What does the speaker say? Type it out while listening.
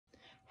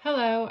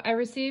Hello, I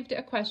received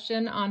a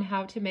question on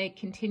how to make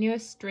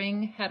continuous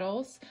string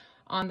heddles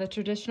on the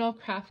traditional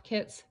craft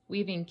kits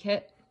weaving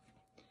kit.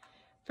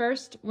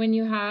 First, when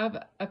you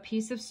have a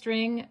piece of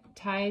string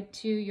tied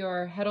to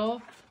your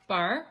heddle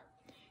bar,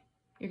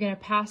 you're going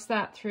to pass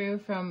that through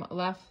from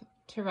left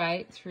to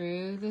right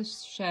through the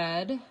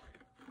shed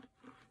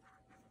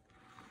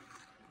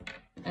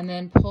and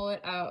then pull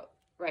it out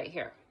right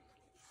here.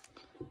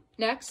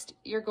 Next,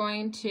 you're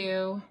going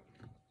to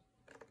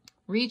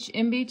reach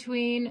in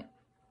between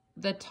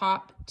the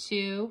top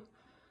two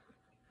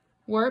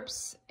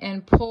warps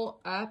and pull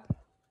up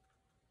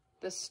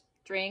the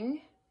string,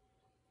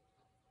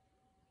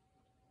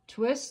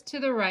 twist to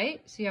the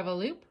right so you have a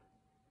loop,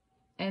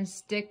 and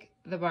stick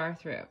the bar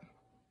through.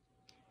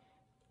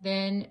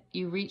 Then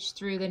you reach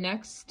through the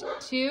next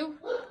two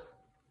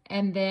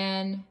and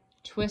then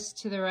twist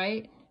to the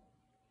right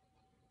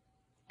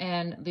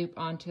and loop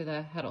onto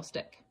the heddle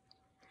stick.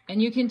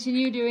 And you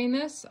continue doing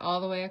this all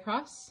the way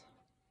across.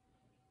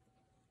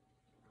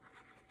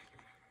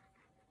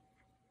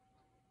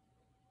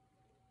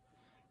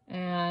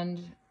 And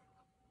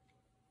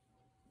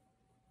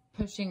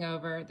pushing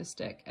over the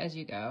stick as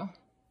you go.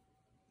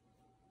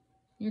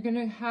 You're going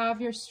to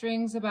have your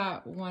strings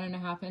about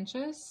 1.5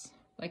 inches,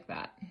 like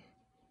that.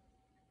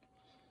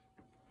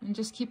 And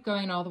just keep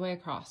going all the way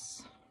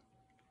across.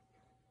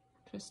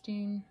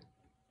 Twisting,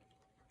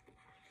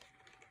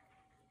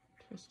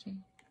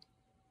 twisting.